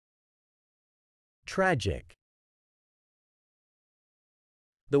Tragic.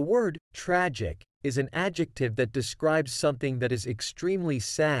 The word tragic is an adjective that describes something that is extremely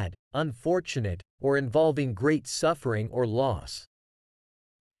sad, unfortunate, or involving great suffering or loss.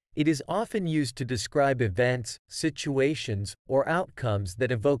 It is often used to describe events, situations, or outcomes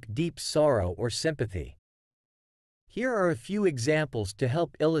that evoke deep sorrow or sympathy. Here are a few examples to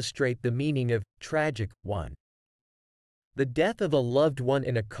help illustrate the meaning of tragic. 1. The death of a loved one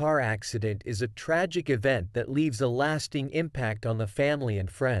in a car accident is a tragic event that leaves a lasting impact on the family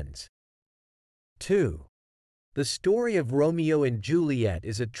and friends. 2. The story of Romeo and Juliet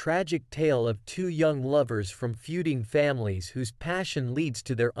is a tragic tale of two young lovers from feuding families whose passion leads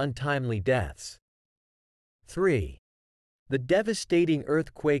to their untimely deaths. 3. The devastating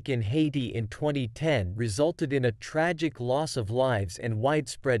earthquake in Haiti in 2010 resulted in a tragic loss of lives and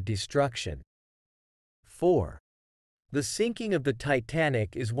widespread destruction. 4. The sinking of the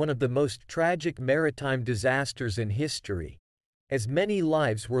Titanic is one of the most tragic maritime disasters in history, as many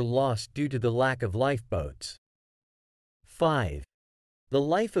lives were lost due to the lack of lifeboats. 5. The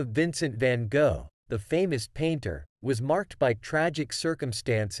life of Vincent van Gogh, the famous painter, was marked by tragic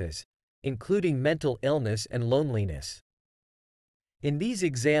circumstances, including mental illness and loneliness. In these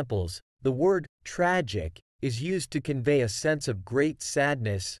examples, the word tragic is used to convey a sense of great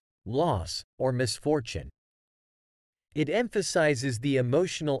sadness, loss, or misfortune. It emphasizes the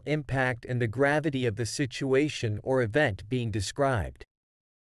emotional impact and the gravity of the situation or event being described.